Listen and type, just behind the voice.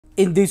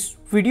In this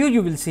video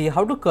you will see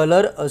how to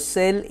color a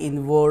cell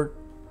in Word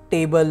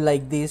table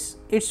like this.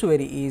 It's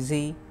very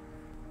easy.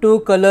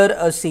 To color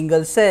a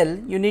single cell,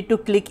 you need to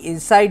click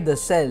inside the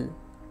cell.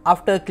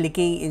 After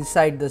clicking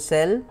inside the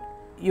cell,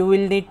 you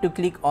will need to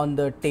click on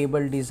the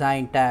table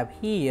design tab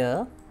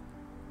here,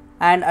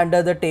 and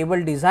under the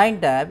table design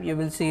tab you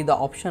will see the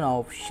option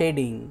of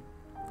shading.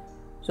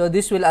 So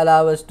this will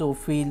allow us to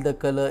fill the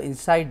color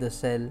inside the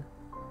cell.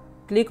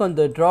 Click on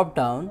the drop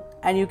down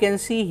and you can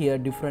see here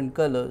different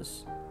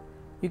colors.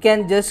 You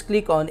can just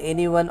click on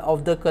any one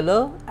of the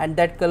color and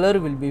that color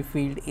will be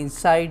filled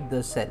inside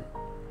the cell.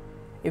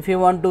 If you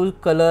want to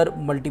color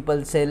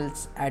multiple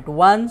cells at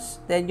once,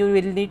 then you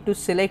will need to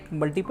select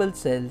multiple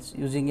cells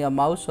using a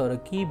mouse or a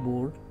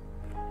keyboard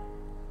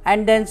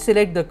and then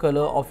select the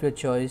color of your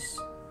choice,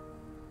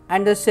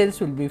 and the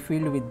cells will be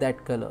filled with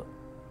that color.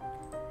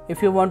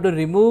 If you want to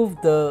remove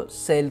the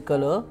cell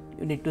color,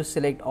 you need to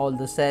select all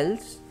the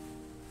cells,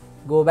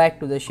 go back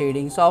to the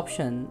shadings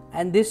option,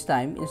 and this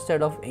time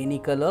instead of any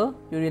color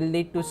you will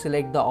need to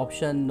select the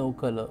option no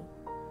color.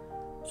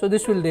 So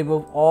this will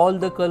remove all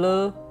the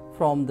color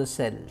from the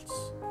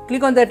cells.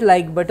 Click on that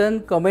like button,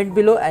 comment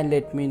below and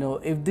let me know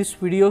if this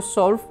video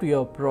solved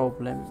your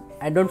problem.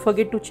 And don't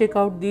forget to check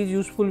out these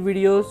useful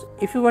videos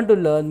if you want to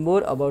learn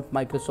more about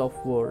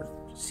Microsoft Word.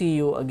 See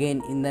you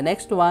again in the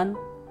next one.